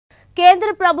కేంద్ర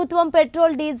ప్రభుత్వం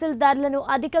petrol diesel ధరలను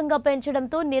అధికంగా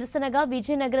పెంచడంతో నిరసనగా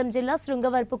విజయనగరం జిల్లా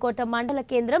శృంగవరపుకోట మండల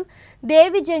కేంద్రం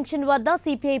దేవి జంక్షన్ వద్ద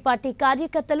సిపిఐ పార్టీ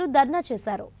కార్యకర్తలు ధర్నా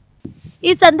చేశారు।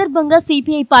 ఈ సందర్భంగా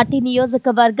సిపిఐ పార్టీ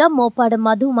నియోజకవర్గ మోపాడ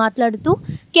మధు మాట్లాడుతూ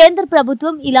కేంద్ర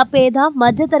ప్రభుత్వం ఇలా పేద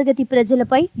మధ్యతరగతి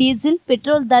ప్రజలపై డీజిల్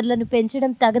పెట్రోల్ ధరలను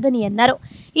పెంచడం తగదని అన్నారు।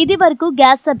 ఇది వరకు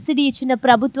గ్యాస్ సబ్సిడీ ఇచ్చిన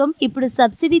ప్రభుత్వం ఇప్పుడు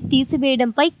సబ్సిడీ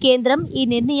తీసివేయడంపై కేంద్రం ఈ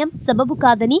నిర్ణయం సబబు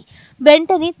కాదని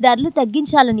వెంటనే ధరలు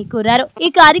తగ్గించాలని కోరారు।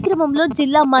 ఈ కార్యక్రమంలో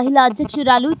జిల్లా మహిళా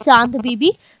అధ్యక్షురాలు చాంద్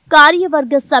బీబీ,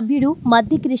 కార్యవర్గ సభ్యుడు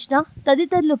మద్ది కృష్ణ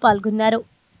తదితరులు పాల్గొన్నారు।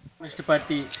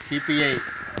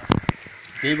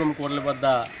 దీపం కోడల వద్ద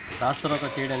రాస్తారోకో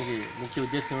చేయడానికి ముఖ్య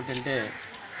ఉద్దేశం ఏమిటంటే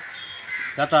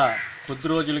గత కొద్ది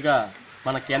రోజులుగా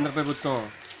మన కేంద్ర ప్రభుత్వం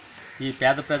ఈ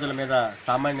పేద ప్రజల మీద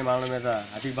సామాన్య మానవుల మీద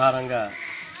అతి భారంగా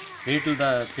రేట్ల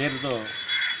పేరుతో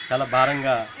చాలా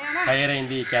భారంగా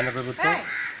తయారైంది కేంద్ర ప్రభుత్వం।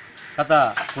 గత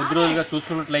కొద్ది రోజులుగా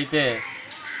చూసుకున్నట్లయితే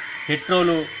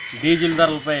పెట్రోలు డీజిల్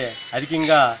ధరలపై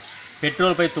అధికంగా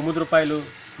పెట్రోల్పై 9 రూపాయలు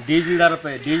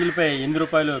డీజిల్పై 8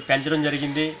 రూపాయలు పెంచడం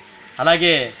జరిగింది।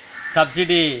 అలాగే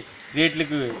సబ్సిడీ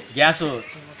రేట్లకు గ్యాసు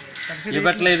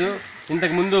ఇవ్వట్లేదు।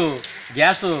 ఇంతకుముందు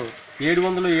గ్యాసు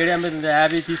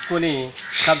 700-750 తీసుకొని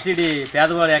సబ్సిడీ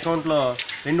పేదవారి అకౌంట్లో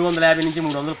 250 నుంచి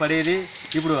 300 పడేది,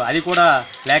 ఇప్పుడు అది కూడా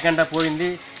లేకుండా పోయింది।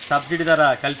 సబ్సిడీ ధర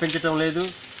కల్పించడం లేదు।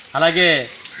 అలాగే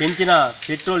పెంచిన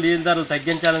పెట్రోల్ డీజిల్ ధరలు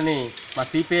తగ్గించాలని మా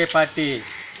సిపిఐ పార్టీ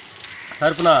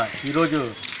తరఫున ఈరోజు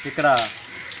ఇక్కడ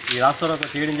ఈ రాస్తారోకో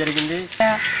చేయడం జరిగింది।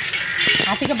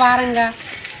 అధిక భారంగా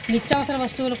నిత్యావసర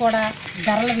వస్తువులు కూడా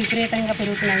ధరలు విపరీతంగా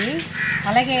పెరుగుతున్నాయి।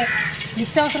 అలాగే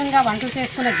నిత్యావసరంగా వంటలు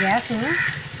చేసుకునే గ్యాసు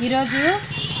ఈరోజు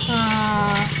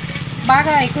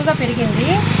బాగా ఎక్కువగా పెరిగింది।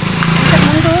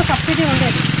 ఇంతకుముందు సబ్సిడీ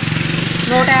ఉండేది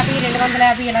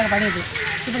 150-250 ఇలా పడేది,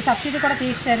 ఇప్పుడు సబ్సిడీ కూడా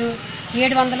తీశారు।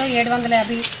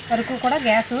 700-750 వరకు కూడా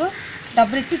గ్యాసు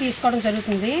డబ్బులు ఇచ్చి తీసుకోవడం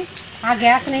జరుగుతుంది। ఆ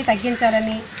గ్యాస్ని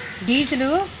తగ్గించాలని, డీజిల్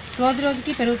రోజు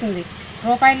రోజుకి పెరుగుతుంది,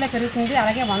 రూపాయల్లో పెరుగుతుంది,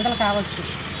 అలాగే వందలు కావచ్చు।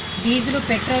 డీజిల్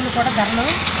పెట్రోల్ కూడా ధరలు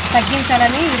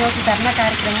తగ్గించాలని ఈరోజు ధర్నా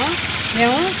కార్యక్రమం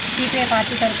మేము సిపిఐ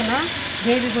పార్టీ తరఫున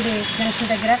దేవిగుడి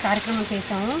జంక్షన్ దగ్గర కార్యక్రమం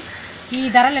చేశాము। ఈ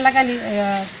ధరలు ఇలాగా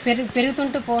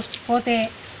పెరుగుతుంటూ పోతే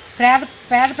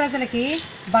పేద ప్రజలకి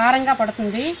భారంగా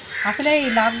పడుతుంది। అసలే ఈ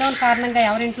లాక్డౌన్ కారణంగా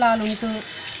ఎవరింట్లో వాళ్ళు ఉంటూ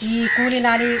ఈ కూలీ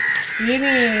నాలి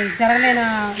ఏమీ జరగలేని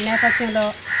నేపథ్యంలో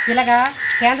ఇలాగా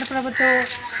కేంద్ర ప్రభుత్వం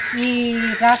ఈ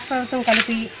రాష్ట్ర ప్రభుత్వం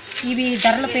కలిపి ఇవి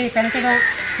ధరలు పెంచడం,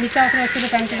 నిత్యావసర వస్తువులు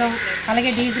పెంచడం, అలాగే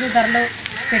డీజిల్ ధరలు,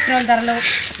 పెట్రోల్ ధరలు,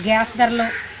 గ్యాస్ ధరలు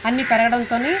అన్నీ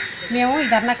పెరగడంతో మేము ఈ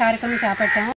ధర్నా కార్యక్రమం చేపట్టాము।